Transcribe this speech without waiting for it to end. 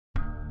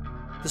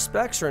The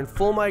Specs are in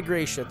full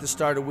migration at the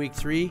start of week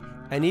 3,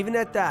 and even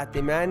at that,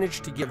 they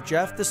managed to give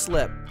Jeff the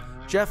slip.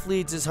 Jeff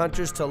leads his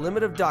hunters to a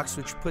limit of ducks,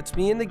 which puts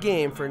me in the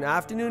game for an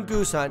afternoon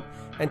goose hunt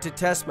and to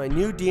test my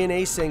new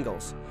DNA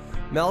singles.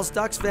 Mel's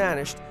ducks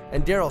vanished,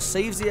 and Daryl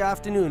saves the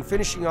afternoon,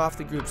 finishing off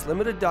the group's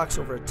limited ducks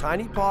over a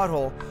tiny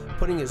pothole,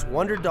 putting his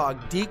wonder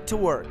dog Deke to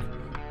work.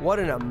 What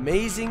an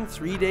amazing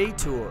 3-day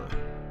tour.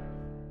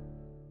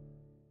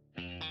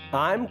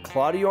 I'm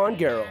Claudio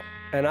Ongaro,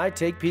 and I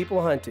take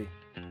people hunting.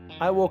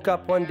 I woke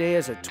up one day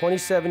as a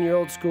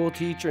 27-year-old school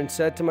teacher and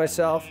said to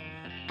myself,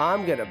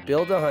 I'm gonna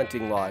build a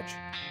hunting lodge.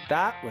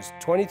 That was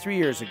 23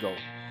 years ago.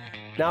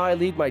 Now I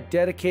lead my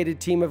dedicated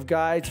team of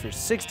guides for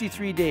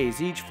 63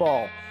 days each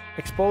fall,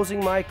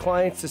 exposing my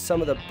clients to some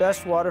of the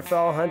best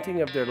waterfowl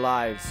hunting of their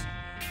lives.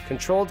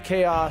 Controlled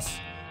chaos,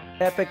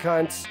 epic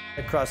hunts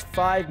across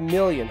 5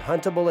 million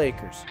huntable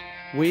acres.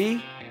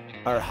 We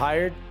are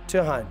hired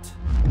to hunt.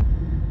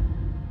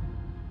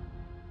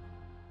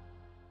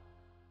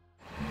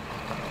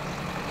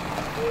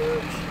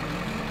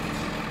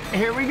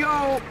 Here we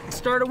go,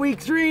 start of week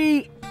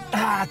 3.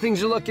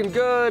 Things are looking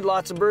good,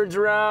 lots of birds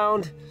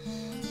around.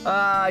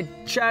 I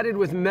chatted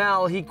with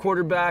Mel, he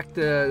quarterbacked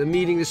the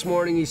meeting this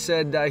morning. He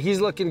said he's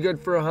looking good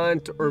for a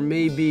hunt, or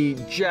maybe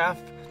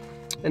Jeff.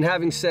 And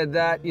having said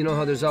that, you know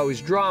how there's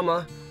always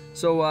drama.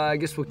 So I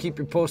guess we'll keep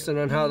you posted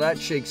on how that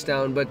shakes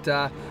down. But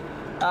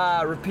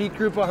repeat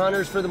group of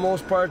hunters for the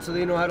most part, so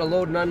they know how to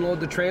load and unload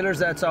the trailers.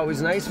 That's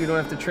always nice, we don't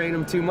have to train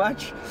them too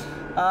much.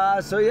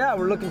 So yeah,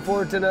 we're looking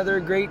forward to another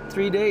great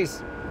 3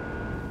 days.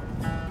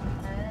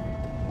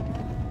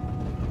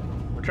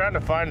 We're trying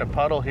to find a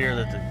puddle here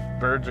that the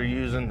birds are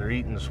using. They're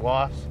eating the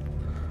swaths.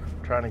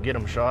 Trying to get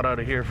them shot out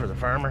of here for the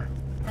farmer.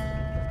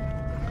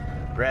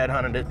 Brad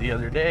hunted it the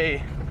other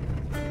day.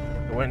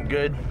 It went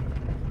good.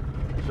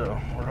 So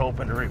we're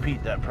hoping to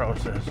repeat that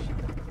process.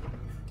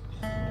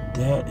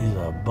 That is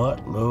a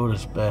buttload of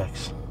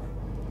specks.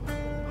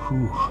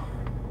 Whew.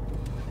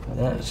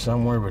 That is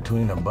somewhere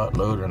between a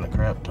buttload and a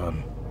crap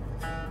ton.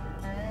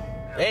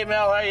 Hey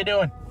Mel, how you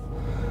doing?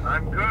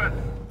 I'm good.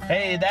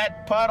 Hey,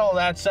 that puddle,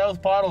 that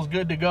south puddle's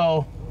good to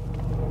go.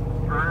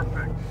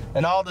 Perfect.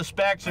 And all the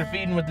specks are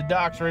feeding with the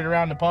ducks right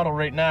around the puddle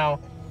right now.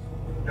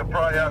 You'll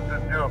probably have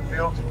to do a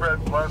field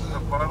spread plus the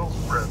puddle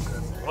spread.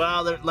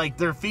 Well,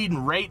 they're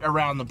feeding right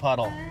around the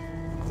puddle.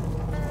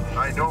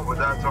 I know, but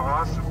that's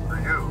awesome for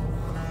you.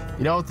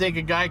 You don't think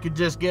a guy could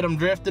just get them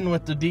drifting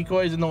with the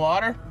decoys in the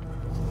water?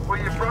 Well,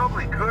 you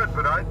probably could,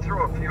 but I'd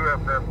throw a few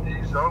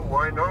FFDs out.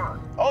 Why not?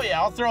 Oh yeah,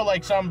 I'll throw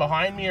like some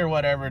behind me or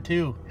whatever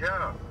too.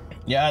 Yeah.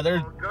 Yeah,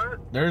 Good.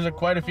 there's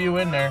quite a few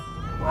in there.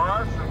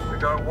 Awesome. We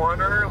got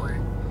one early.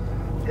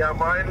 Yeah,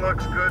 mine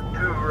looks good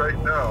too right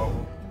now.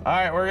 All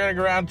right, we're gonna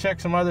go around and check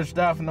some other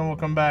stuff, and then we'll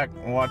come back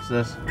and watch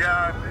this.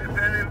 Yeah, if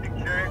anything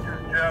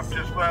changes, Jeff,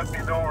 just let me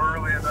know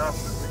early enough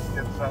that we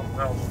can get something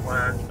else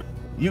planned.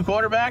 You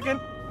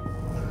quarterbacking?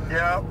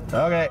 Yeah.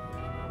 Okay.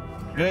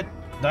 Good.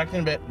 Talk to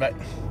you in a bit. Bye.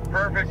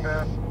 Perfect,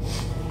 man.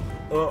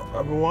 Well,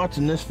 I've been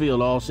watching this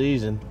field all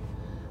season,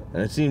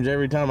 and it seems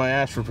every time I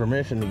ask for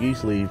permission, the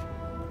geese leave.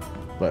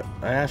 But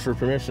I asked for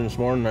permission this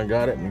morning, I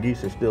got it, and the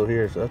geese are still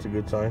here, so that's a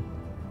good sign.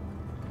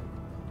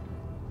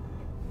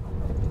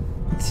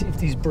 Let's see if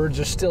these birds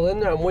are still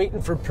in there. I'm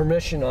waiting for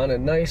permission on a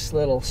nice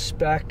little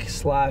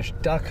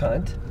speck/duck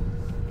hunt.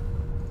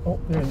 Oh,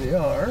 there they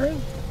are.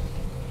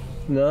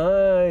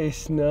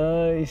 Nice,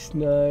 nice,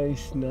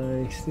 nice,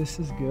 nice. This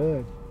is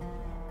good.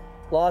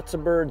 Lots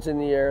of birds in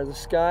the air. The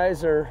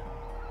skies are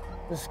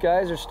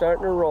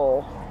starting to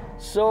roll.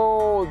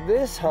 So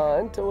this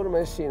hunt, what am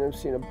I seeing? I'm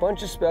seeing a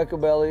bunch of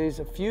speckled bellies,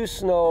 a few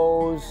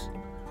snows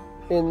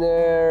in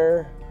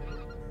there.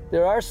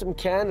 There are some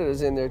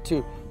Canadas in there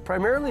too.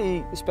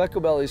 Primarily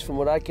speckled bellies from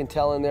what I can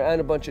tell in there, and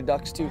a bunch of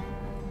ducks too.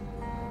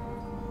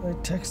 I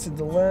texted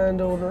the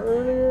landowner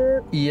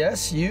earlier.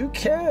 Yes, you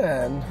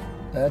can.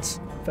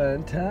 That's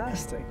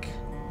fantastic.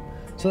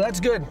 So that's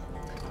good.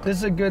 This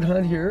is a good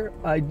hunt here.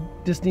 I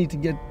just need to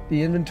get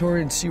the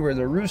inventory and see where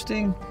they're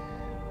roosting.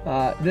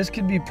 This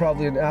could be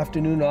probably an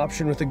afternoon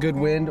option with a good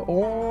wind,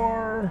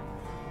 or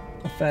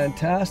a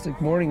fantastic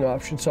morning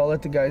option. So I'll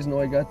let the guys know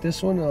I got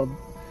this one. I'll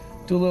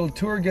do a little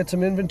tour, get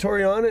some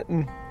inventory on it,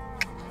 and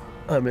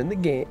I'm in the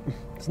game.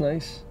 It's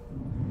nice.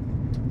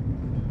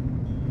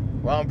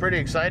 Well, I'm pretty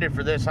excited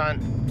for this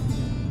hunt.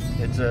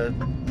 It's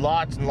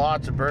lots and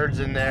lots of birds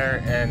in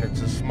there, and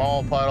it's a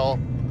small puddle,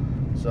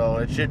 so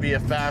it should be a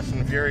fast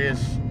and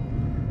furious,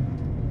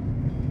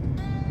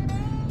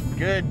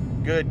 good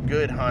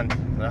hunt.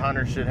 The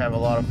hunters should have a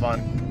lot of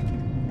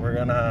fun. We're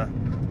gonna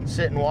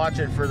sit and watch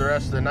it for the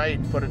rest of the night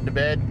and put it to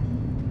bed.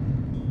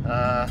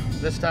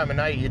 This time of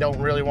night, you don't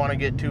really want to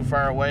get too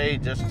far away,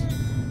 just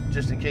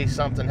in case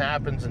something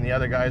happens and the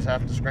other guys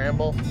have to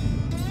scramble.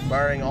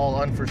 Barring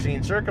all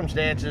unforeseen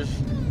circumstances,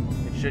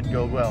 it should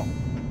go well.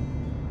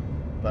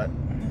 But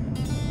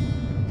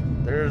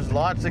there's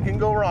lots that can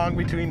go wrong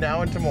between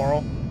now and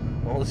tomorrow.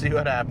 We'll see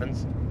what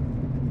happens.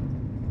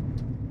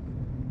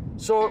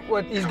 So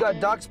what, he's got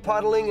ducks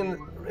puddling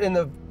in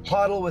the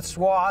puddle with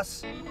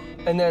swaths,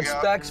 and then Yeah.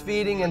 specks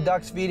feeding and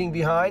ducks feeding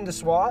behind the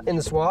swath, in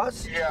the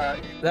swaths. Yeah,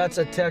 That's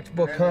a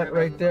textbook hunt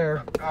right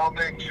there. I'll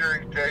make sure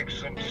he takes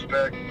some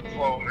speck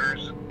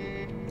floaters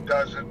and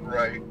does it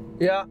right.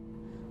 Yeah,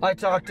 I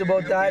talked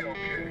about He'll that. be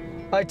okay.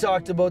 I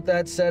talked about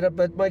that setup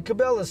at my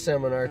Cabela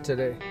seminar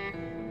today.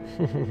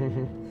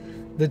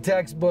 The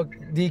textbook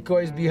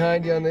decoys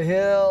behind you on the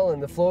hill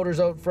and the floaters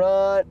out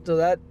front, so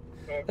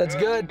that's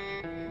good.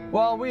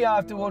 Well,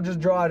 we'll just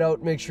draw it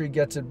out, make sure he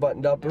gets it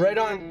buttoned up. Right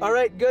on. All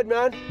right, good,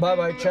 man.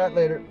 Bye-bye, chat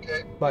later.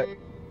 Okay. Bye.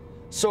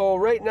 So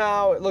right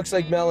now, it looks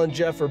like Mel and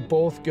Jeff are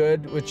both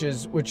good, which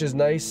is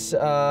nice.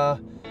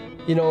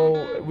 You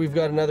know, we've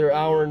got another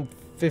hour and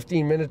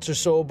 15 minutes or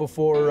so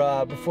before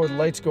the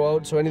lights go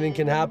out, so anything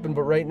can happen.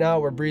 But right now,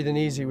 we're breathing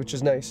easy, which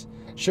is nice.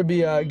 Should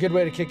be a good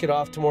way to kick it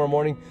off tomorrow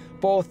morning.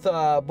 Both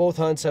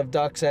hunts have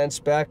ducks and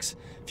specks,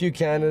 a few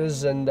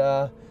Canadas, and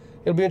it'll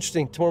be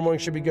interesting. Tomorrow morning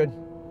should be good.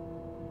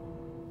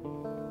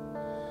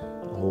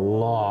 A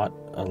lot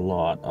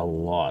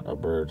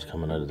of birds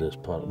coming out of this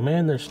puddle.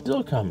 Man, they're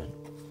still coming.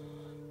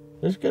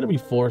 There's got to be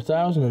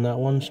 4,000 in that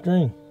one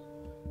string.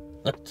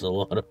 That's a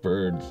lot of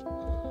birds.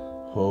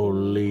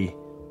 Holy.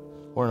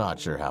 We're not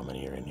sure how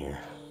many are in here.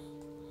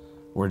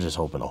 We're just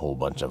hoping a whole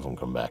bunch of them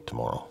come back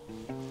tomorrow.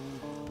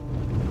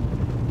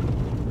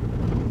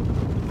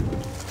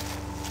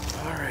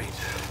 All right.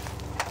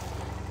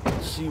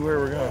 Let's see where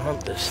we're going to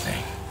hunt this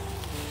thing.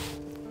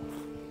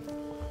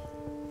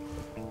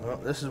 Well,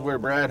 this is where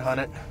Brad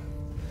hunted.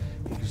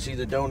 You can see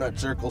the donut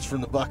circles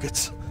from the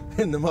buckets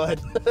in the mud.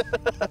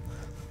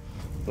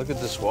 Look at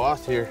the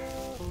swath here.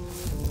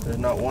 There's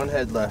not one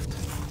head left.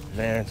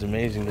 Man, it's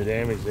amazing the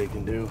damage they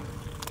can do.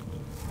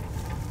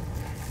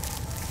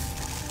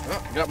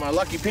 Oh, got my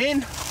lucky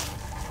pin.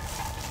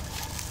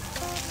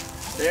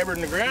 Stabber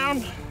in the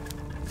ground.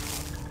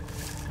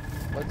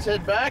 Let's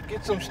head back,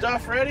 get some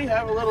stuff ready,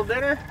 have a little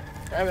dinner,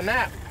 have a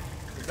nap.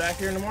 Be back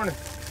here in the morning.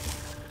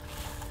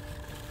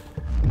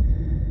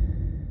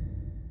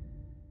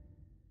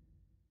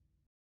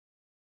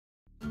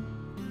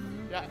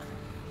 Yeah.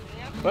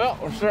 Well,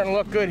 we're starting to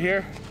look good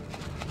here.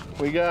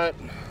 We got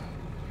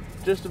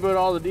just about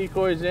all the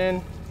decoys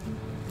in.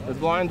 The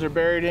blinds are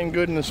buried in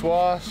good in the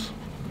swaths.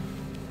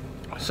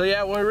 So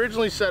yeah, when we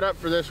originally set up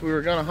for this, we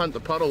were gonna hunt the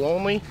puddle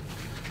only,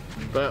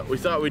 but we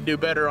thought we'd do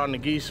better on the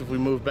geese if we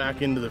moved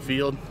back into the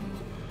field.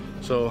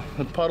 So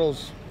the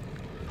puddle's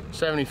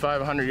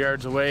 75, 100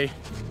 yards away.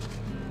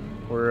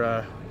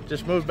 We're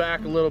just moved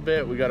back a little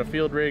bit. We got a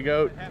field rig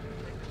out,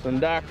 some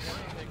ducks,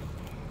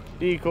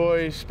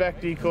 decoys,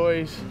 speck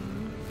decoys,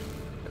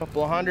 a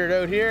couple of hundred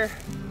out here.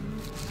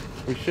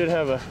 We should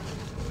have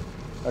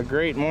a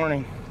great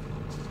morning.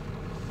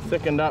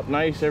 Thickened up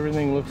nice,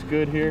 everything looks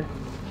good here.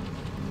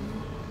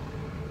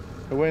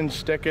 The wind's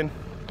sticking.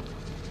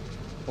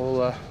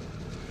 We'll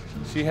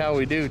see how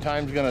we do.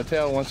 Time's gonna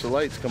tell once the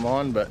lights come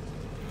on, but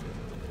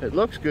it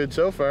looks good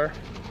so far.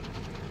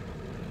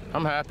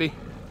 I'm happy.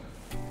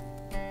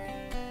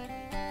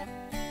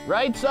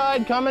 Right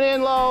side coming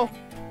in low.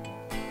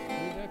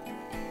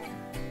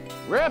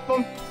 Rip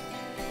them.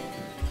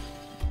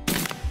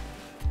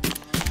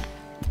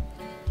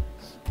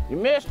 You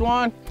missed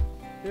one.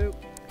 Two.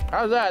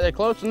 How's that? They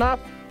close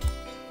enough?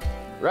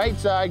 Right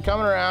side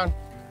coming around.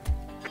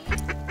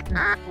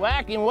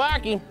 Whack him,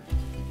 whack him.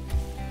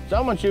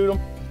 Someone shoot him.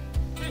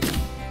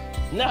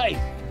 Nice.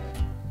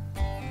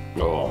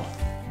 Oh.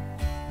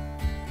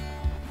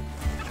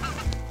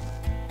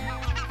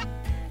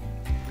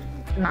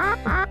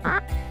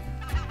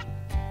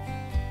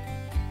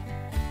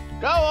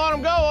 Go on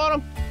him, go on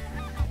him.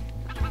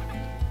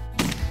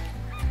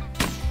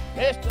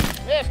 Missed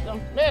him, missed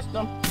him, missed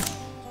him.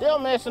 Still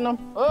missing him.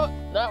 Oh,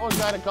 that one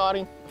kind of caught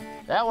him.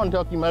 That one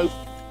took him out.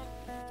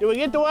 Did we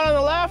get the one on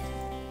the left?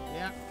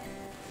 Yeah.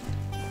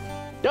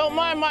 Don't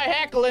mind my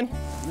heckling.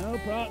 No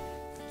problem.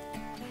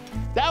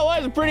 That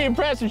was a pretty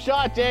impressive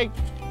shot, Jake.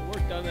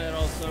 Worked on that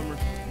all summer.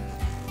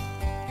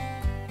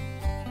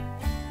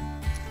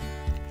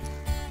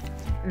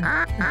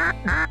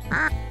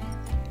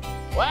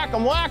 Whack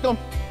him, whack him.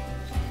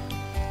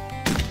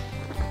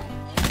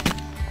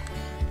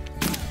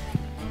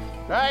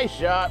 Nice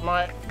shot,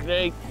 Mike,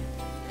 Jake.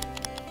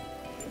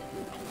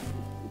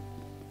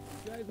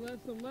 You guys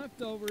left some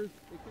leftovers.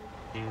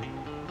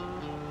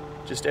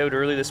 Just out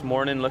early this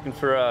morning looking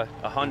for a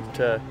hunt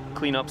to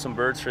clean up some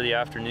birds for the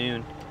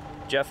afternoon.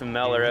 Jeff and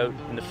Mel are out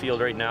in the field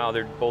right now.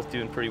 They're both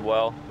doing pretty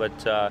well,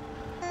 but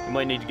we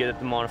might need to get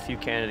them on a few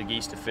Canada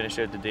geese to finish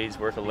out the day's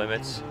worth of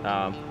limits.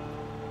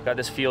 Got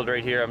this field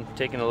right here I'm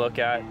taking a look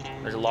at.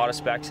 There's a lot of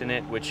specks in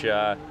it, which we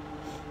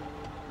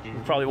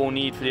probably won't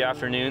need for the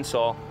afternoon,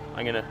 so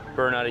I'm gonna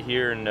burn out of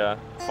here and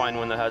find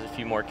one that has a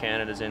few more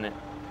Canadas in it.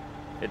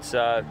 It's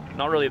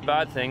not really a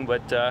bad thing,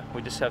 but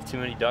we just have too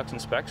many ducks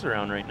and specks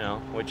around right now,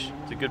 which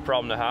is a good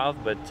problem to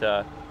have,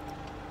 but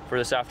for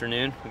this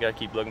afternoon, we gotta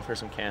keep looking for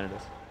some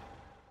Canadas.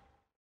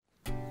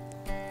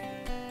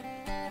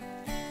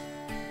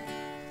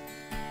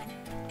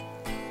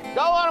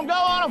 Go on him, go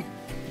on him.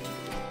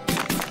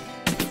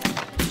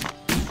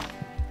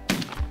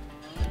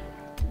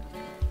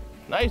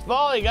 Nice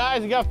volley,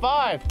 guys. You got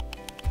 5.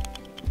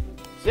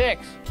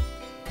 6.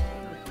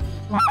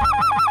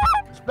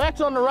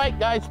 Specs on the right,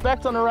 guys.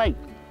 Specs on the right.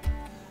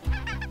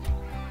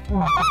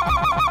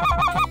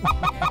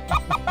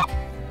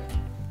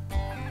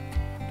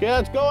 Okay,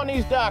 let's go on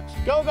these ducks.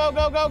 Go, go,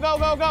 go, go, go,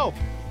 go, go.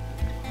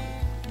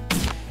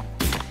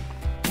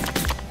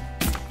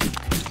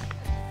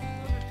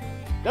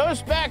 Those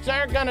specs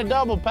aren't gonna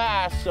double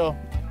pass, so.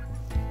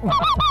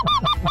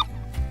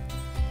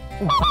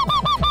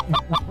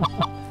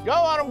 Go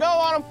on them, go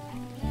on them.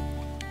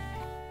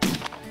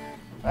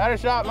 Had a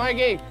shot,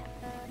 Mikey.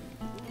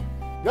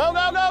 Go,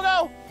 go, go,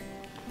 go.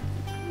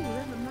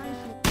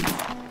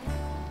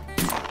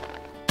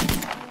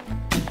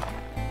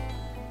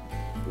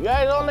 You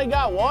guys only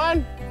got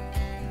 1?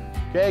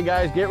 Okay,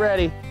 guys, get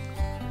ready.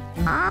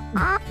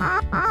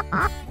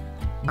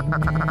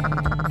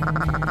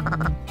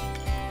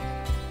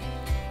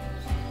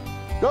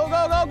 Go,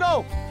 go, go,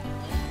 go.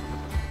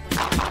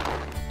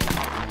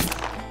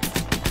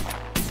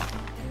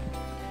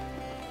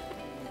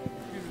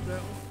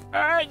 All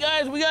right,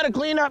 guys, we got to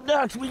clean up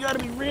ducks. We got to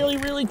be really,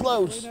 really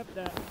close.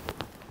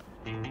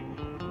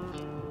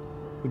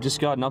 We just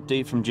got an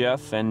update from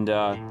Jeff, and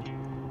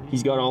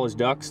he's got all his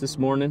ducks this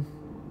morning.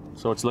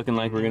 So it's looking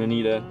like we're gonna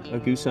need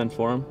a goose hunt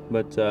for him.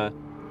 But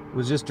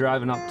was just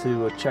driving up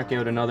to check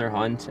out another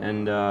hunt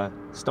and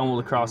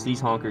stumbled across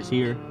these honkers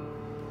here.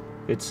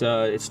 It's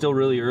still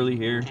really early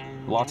here,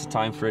 lots of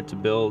time for it to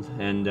build,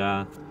 and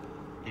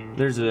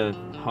there's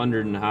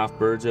 150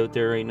 birds out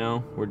there right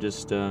now. We're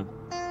just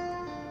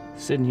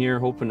sitting here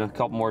hoping a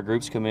couple more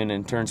groups come in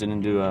and turns it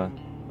into a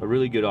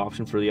really good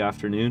option for the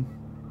afternoon.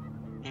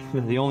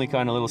 The only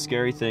kind of little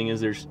scary thing is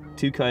there's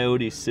 2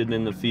 coyotes sitting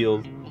in the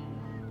field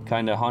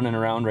kind of hunting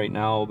around right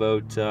now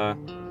about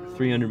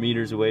 300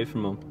 meters away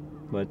from them,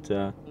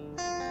 but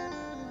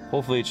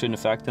hopefully it shouldn't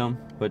affect them.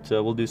 But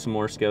we'll do some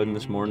more scouting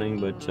this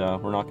morning, but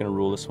we're not going to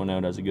rule this one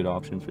out as a good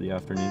option for the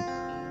afternoon.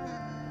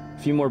 A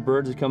few more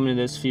birds are coming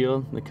to this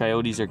field. The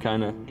coyotes are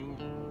kind of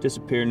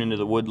disappearing into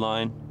the wood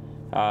line.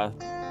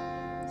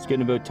 It's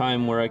getting about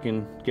time where I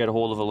can get a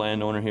hold of a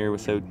landowner here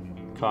without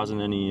causing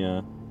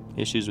any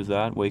issues with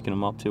that, waking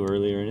them up too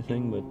early or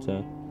anything, but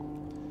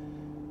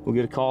we'll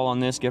get a call on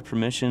this, get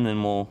permission,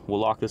 and we'll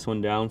lock this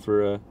one down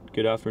for a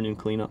good afternoon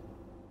cleanup.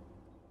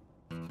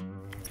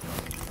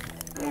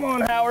 Come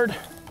on, Howard.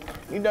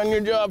 You done your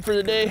job for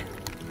the day?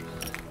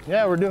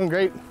 Yeah, we're doing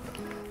great.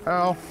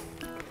 Oh,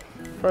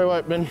 probably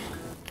what,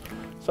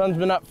 sun's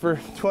been up for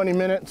 20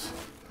 minutes.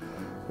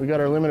 We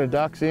got our limit of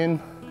ducks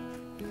in.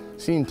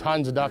 Seen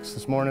tons of ducks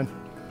this morning.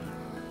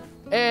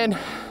 And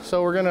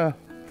so we're gonna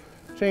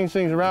change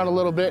things around a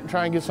little bit and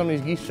try and get some of these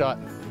geese shot.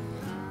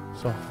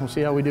 So we'll see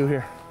how we do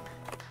here.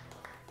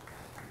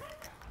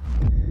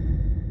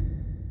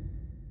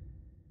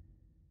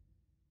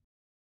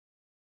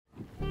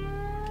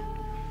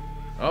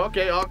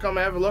 Okay, I'll come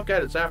have a look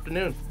at it this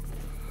afternoon.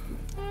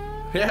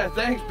 Yeah,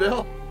 thanks,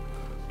 Bill.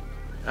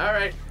 All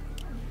right.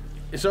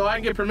 So I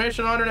can get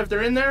permission on it if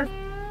they're in there?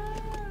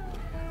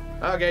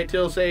 Okay,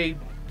 till say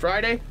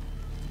Friday?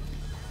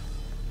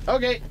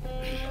 Okay,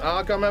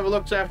 I'll come have a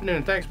look this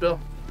afternoon. Thanks, Bill.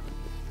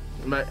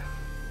 Bye.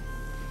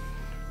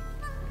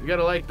 You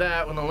gotta like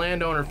that when the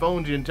landowner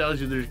phones you and tells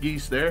you there's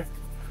geese there.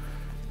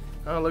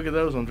 Oh, look at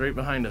those ones right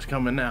behind us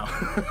coming now.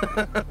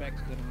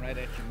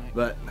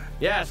 But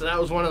yeah, so that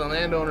was one of the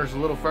landowners a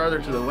little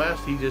farther to the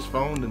west. He just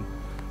phoned and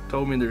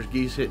told me there's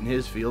geese hitting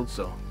his field,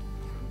 so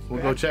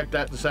we'll go check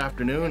that this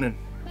afternoon and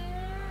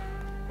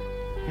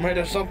might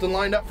have something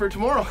lined up for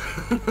tomorrow.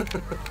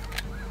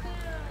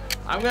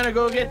 I'm gonna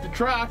go get the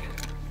truck.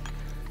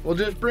 We'll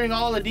just bring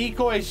all the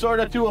decoys sort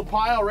of to a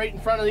pile right in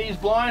front of these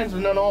blinds,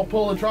 and then I'll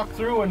pull the truck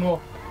through and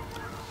we'll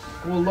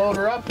load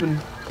her up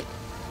and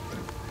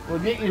we'll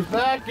get you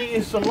back, get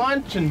you some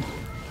lunch, and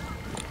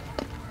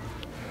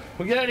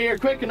we'll get out of here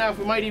quick enough.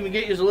 We might even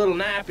get you a little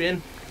nap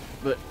in,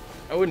 but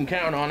I wouldn't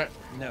count on it.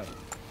 No.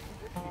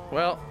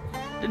 Well,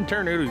 didn't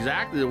turn out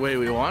exactly the way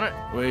we want it.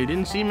 We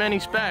didn't see many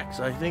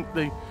specks. I think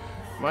they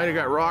might have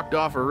got rocked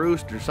off a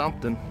roost or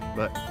something,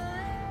 but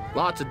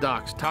lots of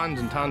ducks,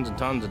 tons and tons and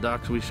tons of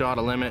ducks. We shot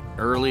a limit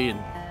early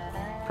and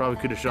probably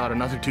could have shot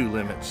another 2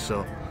 limits.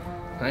 So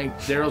I think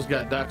Daryl's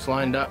got ducks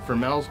lined up for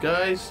Mel's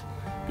guys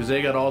because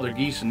they got all their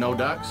geese and no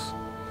ducks.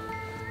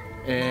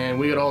 And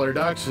we got all our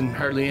ducks and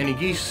hardly any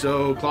geese.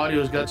 So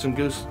Claudio's got some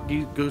goose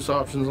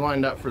options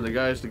lined up for the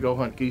guys to go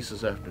hunt geese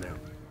this afternoon.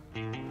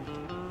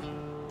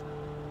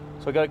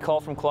 So I got a call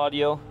from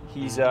Claudio.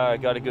 He's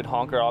got a good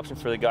honker option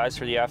for the guys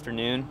for the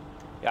afternoon.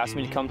 He asked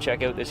me to come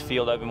check out this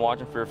field I've been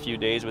watching for a few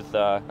days with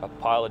a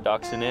pile of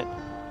ducks in it.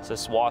 It's a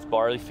swath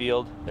barley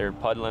field. They're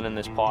puddling in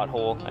this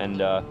pothole, and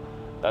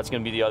that's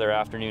going to be the other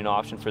afternoon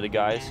option for the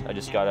guys. I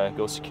just got to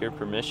go secure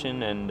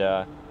permission,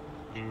 and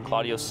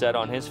Claudio's set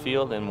on his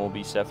field, and we'll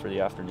be set for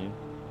the afternoon.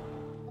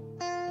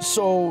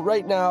 So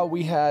right now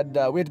we had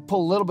to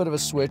pull a little bit of a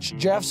switch.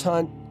 Jeff's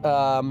hunt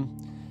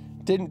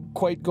didn't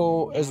quite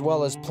go as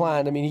well as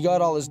planned. I mean, he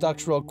got all his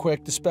ducks real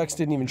quick. The specs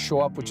didn't even show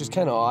up, which is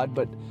kind of odd,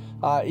 but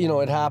you know,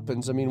 it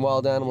happens. I mean,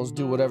 wild animals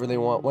do whatever they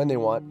want when they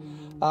want.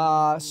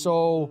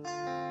 So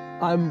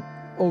I'm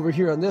over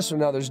here on this one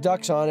now. There's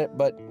ducks on it,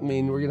 but I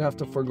mean, we're gonna have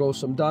to forego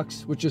some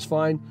ducks, which is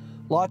fine.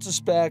 Lots of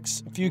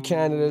specks, a few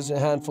Canadas, a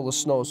handful of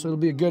snow. So it'll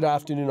be a good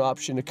afternoon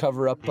option to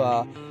cover up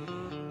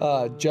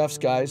Jeff's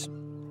guys.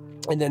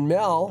 And then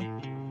Mel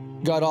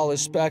got all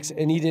his specs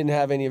and he didn't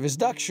have any of his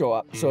ducks show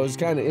up. So it was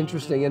kind of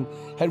interesting. And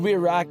had we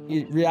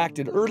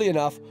reacted early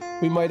enough,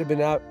 we might have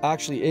been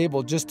actually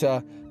able just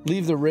to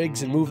leave the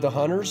rigs and move the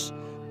hunters,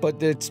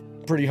 but it's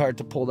pretty hard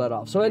to pull that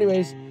off. So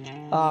anyways,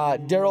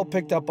 Daryl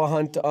picked up a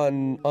hunt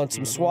on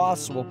some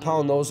swaths. So we'll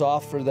pound those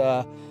off for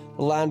the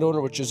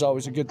landowner, which is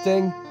always a good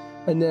thing.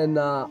 And then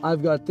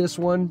I've got this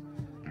one,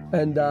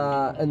 and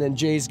then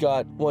Jay's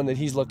got one that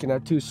he's looking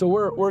at too. So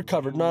we're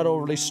covered, not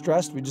overly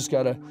stressed. We just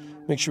gotta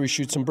make sure we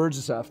shoot some birds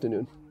this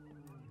afternoon.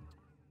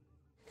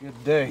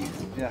 Good day.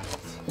 Yeah.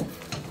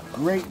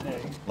 Great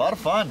day. A lot of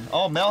fun.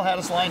 Oh, Mel had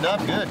us lined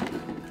up good.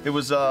 It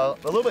was a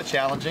little bit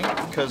challenging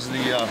because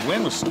the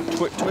wind was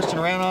twisting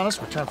around on us.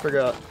 We're trying to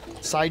figure out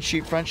side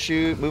shoot, front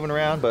shoot, moving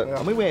around, but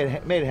I mean, we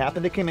made it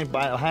happen. They came in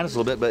behind us a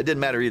little bit, but it didn't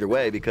matter either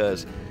way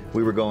because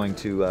we were going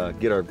to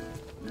get our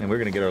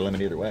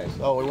limit either way.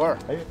 Oh, we were.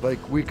 Like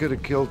we could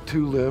have killed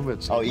 2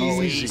 limits. Oh,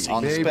 easy.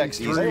 On the specs,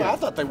 easy. I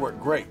thought they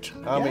worked great.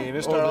 I mean,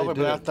 it started over,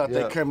 but I thought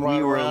they came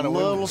right around. We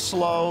were a little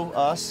slow,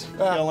 us,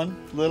 killing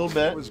a little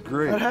bit. It was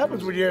great. That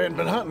happens when you haven't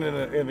been hunting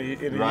in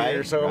a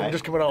year, so we're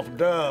just coming off a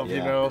dove, you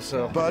know.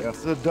 So, but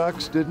the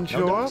ducks didn't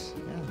show up.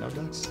 Yeah, no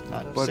ducks.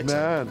 Not but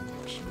man,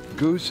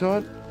 goose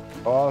hunt,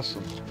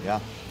 awesome. Yeah.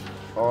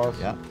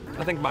 Awesome. Yeah.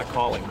 I think my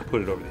calling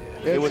put it over the edge.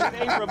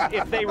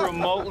 If they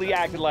remotely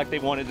acted like they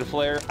wanted to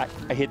flare,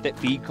 I hit that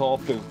feed call,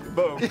 boom.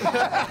 Boom.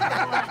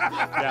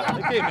 Yeah,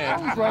 they did,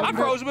 man. I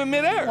froze them in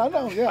midair. I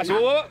know, yeah. I said,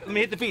 well, let me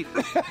hit the feed.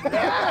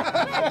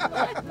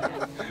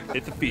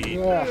 Hit the feed.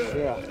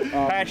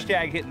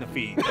 Hashtag hitting the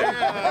feed.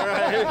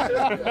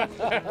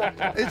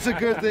 It's a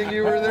good thing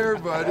you were there,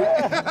 buddy.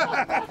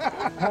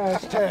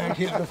 Hashtag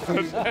hit the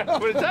feet. That's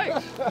what it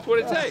takes. That's what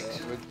it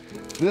takes.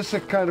 This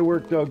kind of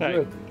worked out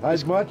good.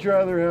 I'd much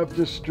rather have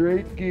just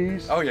straight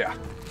geese. Oh, yeah.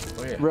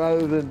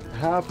 Rather than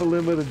half a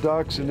limit of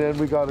ducks, and then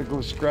we got to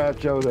go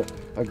scratch out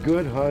a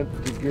good hunt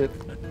to get,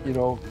 you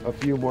know, a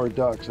few more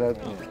ducks.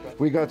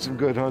 We got some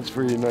good hunts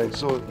for you tonight,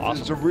 so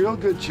there's a real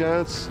good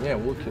chance. Yeah,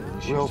 we'll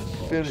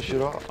finish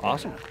it off.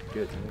 Awesome.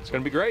 Good. It's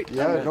gonna be great.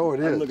 Yeah, no,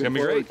 it is. It's gonna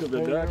be great. To the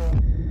duck.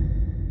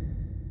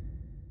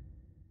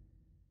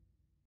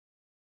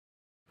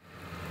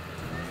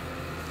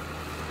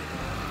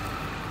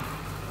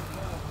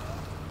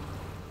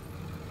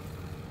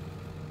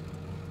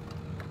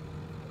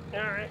 All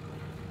right.